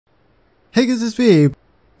Hey guys, it's me,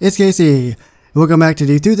 it's KC. Welcome back to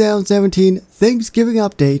the 2017 Thanksgiving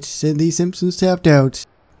update in the Simpsons Tapped Out.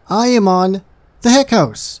 I am on the Heck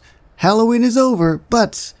House. Halloween is over,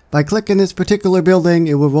 but by clicking this particular building,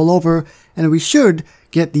 it will roll over, and we should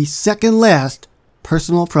get the second last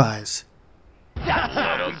personal prize. That's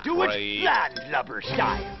how we do it, landlubber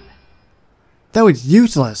style. That was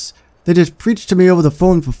useless. They just preached to me over the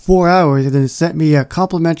phone for 4 hours and then sent me a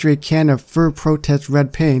complimentary can of Fur Protest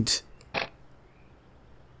red paint.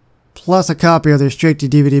 Plus a copy of their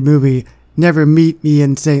straight-to-DVD movie, Never Meet Me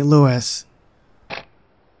in St. Louis.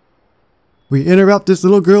 We interrupt this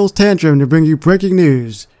little girl's tantrum to bring you breaking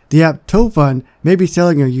news. The app Tofun may be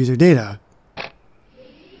selling your user data.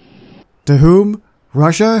 To whom?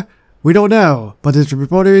 Russia? We don't know, but this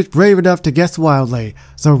reporter is brave enough to guess wildly,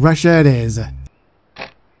 so Russia it is.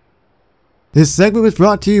 This segment was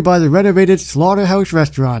brought to you by the renovated Slaughterhouse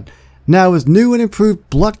Restaurant, now with new and improved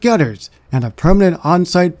blood gutters and a permanent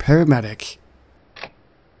on-site paramedic.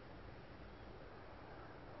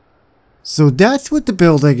 So that's what the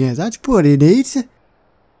building is. That's pretty neat.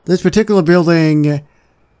 This particular building,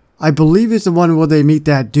 I believe, is the one where they meet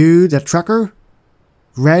that dude, that trucker,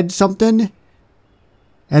 Red something,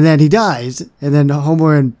 and then he dies, and then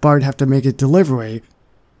Homer and Bart have to make a delivery.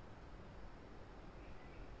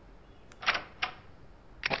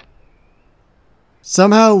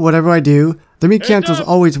 Somehow, whatever I do, the meat cancel's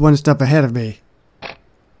always one step ahead of me.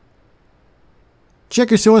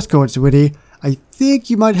 Check your source code, sweetie. I think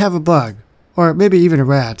you might have a bug. Or maybe even a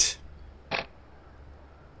rat.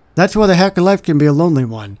 That's why the hacker life can be a lonely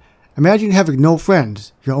one. Imagine having no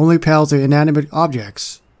friends. Your only pals are inanimate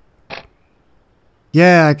objects.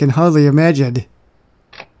 Yeah, I can hardly imagine.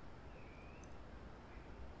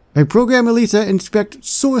 My programmer Lisa inspect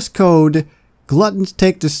source code. Gluttons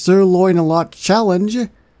take the Sir Loin-A-Lot challenge.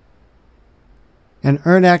 And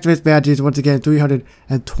earn activist badges once again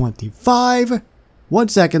 325. 1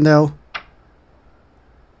 second though.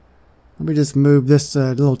 Let me just move this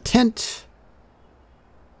little tent.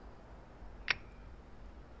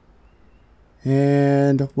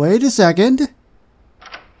 And wait a second.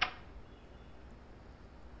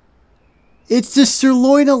 It's the Sir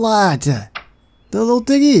Loin-A-Lot. The little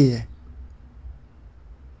thingy.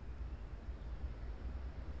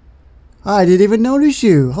 I didn't even notice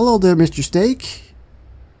you. Hello there, Mr. Steak.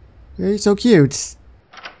 You're so cute.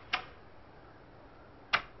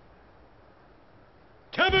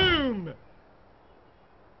 Kaboom!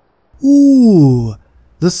 Ooh,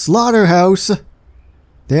 the slaughterhouse.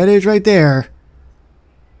 There it is right there.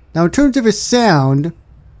 Now in terms of its sound,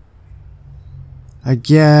 I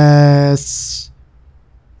guess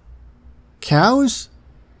cows?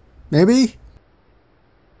 Maybe?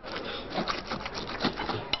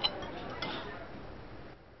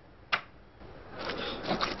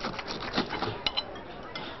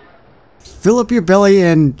 Fill up your belly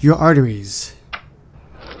and your arteries.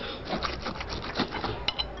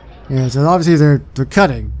 Yeah, so obviously they're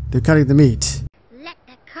cutting. They're cutting the meat. Let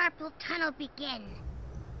the carpal tunnel begin.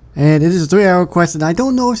 And it is a 3-hour quest, and I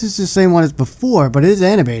don't know if this is the same one as before, but it is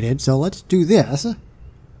animated, so let's do this.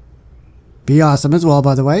 Be awesome as well,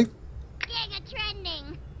 by the way. Giga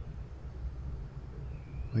trending.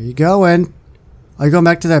 Where you going? Are you going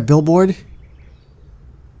back to that billboard?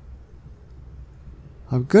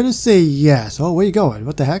 I'm gonna say yes. Oh, where you going?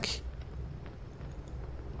 What the heck?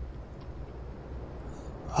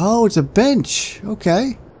 Oh, it's a bench.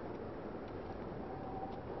 Okay.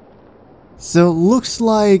 So it looks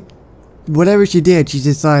like whatever she did, she's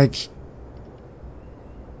just like,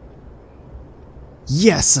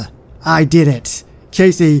 yes, I did it.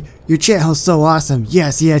 Casey, your channel's so awesome.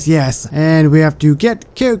 Yes, yes, yes. And we have to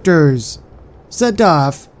get characters sent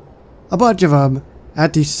off, a bunch of them,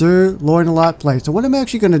 at the Sir Loin-A-Lot place. So what I'm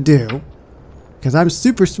actually going to do, because I'm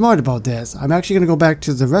super smart about this, I'm actually going to go back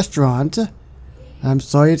to the restaurant. I'm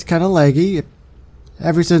sorry it's kind of laggy.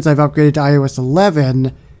 Ever since I've upgraded to iOS 11,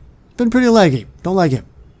 it's been pretty laggy. Don't like it.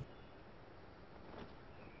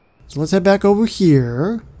 So let's head back over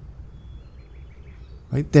here.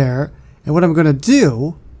 Right there. And what I'm going to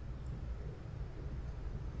do...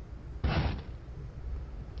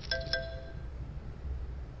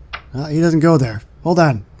 he doesn't go there. Hold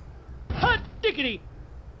on. Hot diggity!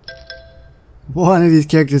 One of these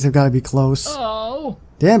characters have got to be close. Oh!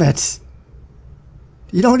 Damn it.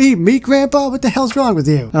 You don't eat meat, Grandpa? What the hell's wrong with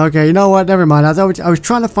you? Okay, you know what? Never mind. I was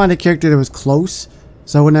trying to find a character that was close,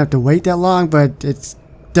 so I wouldn't have to wait that long, but it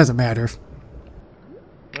doesn't matter.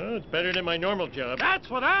 Well, it's better than my normal job.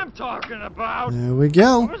 That's what I'm talking about! There we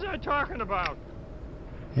go. What was I talking about?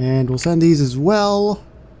 And we'll send these as well.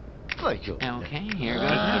 Okay, here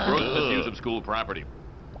goes. Gross misuse of school property.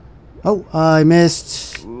 Oh, I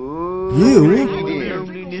missed you.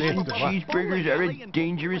 Cheeseburgers are a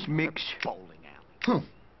dangerous mix.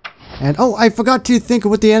 And oh, I forgot to think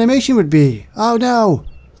of what the animation would be. Oh no,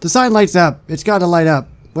 the sign lights up. It's got to light up.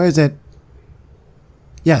 Where is it?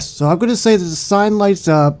 Yes, so I'm going to say that the sign lights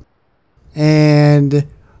up and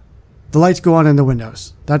the lights go on in the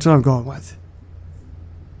windows. That's what I'm going with.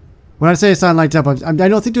 When I say a sign lights up, I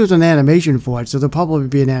don't think there was an animation for it, so there'll probably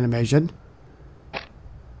be an animation.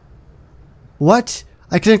 What?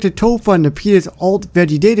 I connected ToeFun to Peter's alt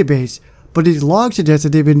veggie database, but his log suggests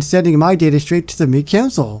that they've been sending my data straight to the meat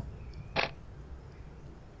council.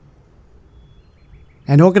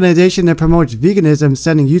 An organization that promotes veganism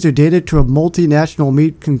sending user data to a multinational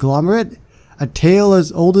meat conglomerate? A tale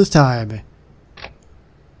as old as time.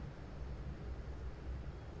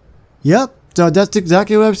 Yep, so that's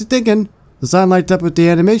exactly what I was thinking. The sign lights up with the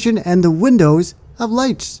animation and the windows have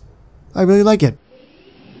lights. I really like it.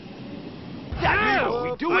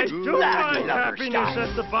 I do find happiness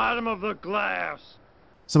at the bottom of the glass.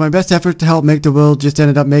 So my best effort to help make the world just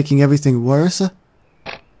ended up making everything worse?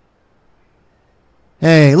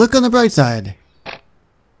 Hey, look on the bright side.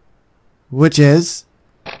 Which is...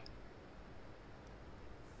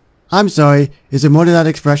 I'm sorry, is there more to that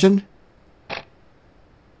expression?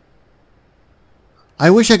 I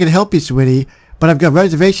wish I could help you, sweetie, but I've got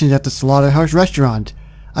reservations at the Slaughterhouse Restaurant.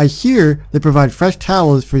 I hear they provide fresh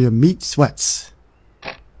towels for your meat sweats.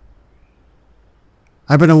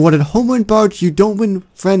 I've been awarded Home Run Barge You Don't Win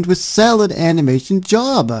Friends with Salad animation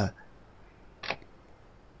job.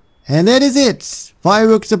 And that is it.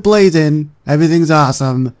 Fireworks are blazing. Everything's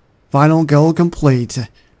awesome. Final goal complete.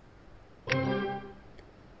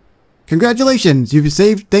 Congratulations, you've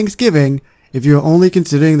saved Thanksgiving if you're only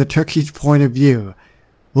considering the turkey's point of view.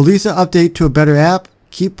 Will Lisa update to a better app?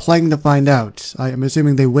 Keep playing to find out. I'm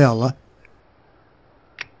assuming they will.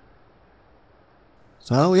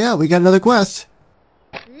 So yeah, we got another quest.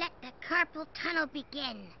 Let the carpal tunnel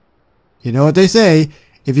begin. You know what they say,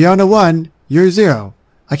 if you're on a 1, you're a 0.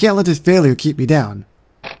 I can't let this failure keep me down.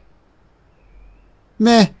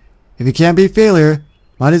 Meh, if you can't beat failure,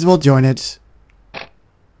 might as well join it.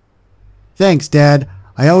 Thanks, Dad.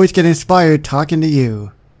 I always get inspired talking to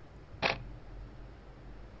you.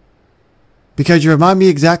 Because you remind me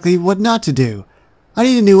exactly what not to do. I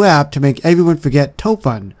need a new app to make everyone forget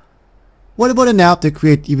ToeFun. What about an app that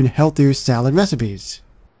creates even healthier salad recipes?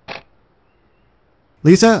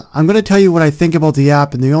 Lisa, I'm going to tell you what I think about the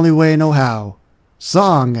app in the only way I know how.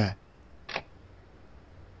 Song.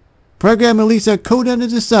 Program Lisa Code Under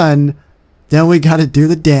the Sun. Then we gotta do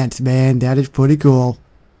the dance, man. That is pretty cool.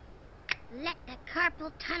 Let the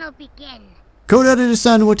carpal tunnel begin. Code Under the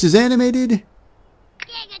Sun, which is animated.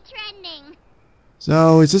 Giga trending.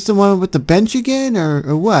 So, is this the one with the bench again,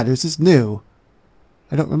 or what? Or is this new?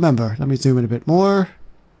 I don't remember. Let me zoom in a bit more.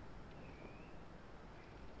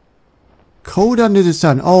 Code Under the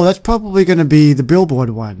Sun. Oh, that's probably going to be the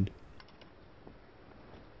billboard one.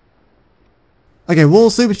 Okay, we'll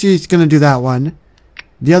assume she's going to do that one.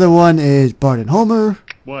 The other one is Bart and Homer.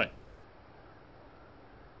 What?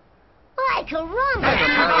 Like a rumba.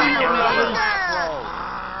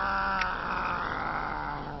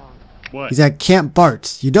 What? He's at Camp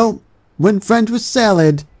Bart's. You don't win friends with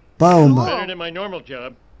salad. Boom. Better than my normal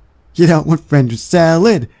job. You don't want friends with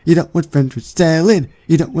salad. You don't want friends with salad.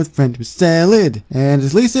 You don't want friends with salad. And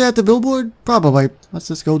is Lisa at the billboard? Probably. Let's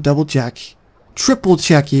just go double check. Triple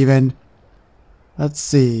check even. Let's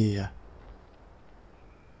see.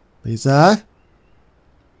 Lisa?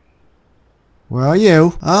 Where are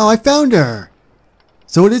you? Oh, I found her.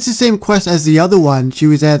 So it is the same quest as the other one. She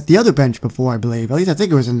was at the other bench before, I believe. At least I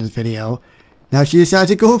think it was in this video. Now she decided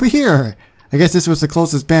to go over here. I guess this was the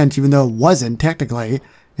closest bench, even though it wasn't, technically.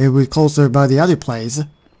 It was closer by the other place.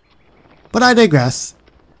 But I digress.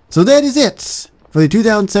 So that is it for the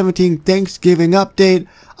 2017 Thanksgiving update.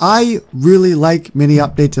 I really like mini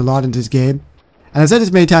updates a lot in this game. And I've said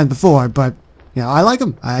this many times before, but you know, I like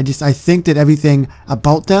them. I think that everything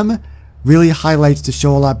about them really highlights the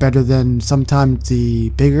show a lot better than sometimes the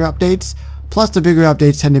bigger updates. Plus the bigger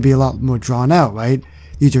updates tend to be a lot more drawn out, right?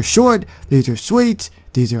 These are short, these are sweet,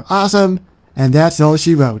 these are awesome, and that's all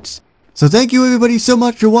she wrote. So thank you everybody so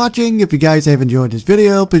much for watching. If you guys have enjoyed this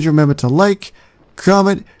video, please remember to like,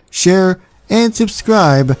 comment, share, and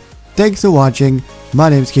subscribe. Thanks for watching. My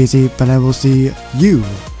name is Casey, and I will see you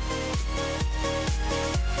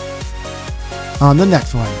on the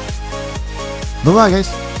next one. Bye bye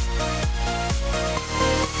guys.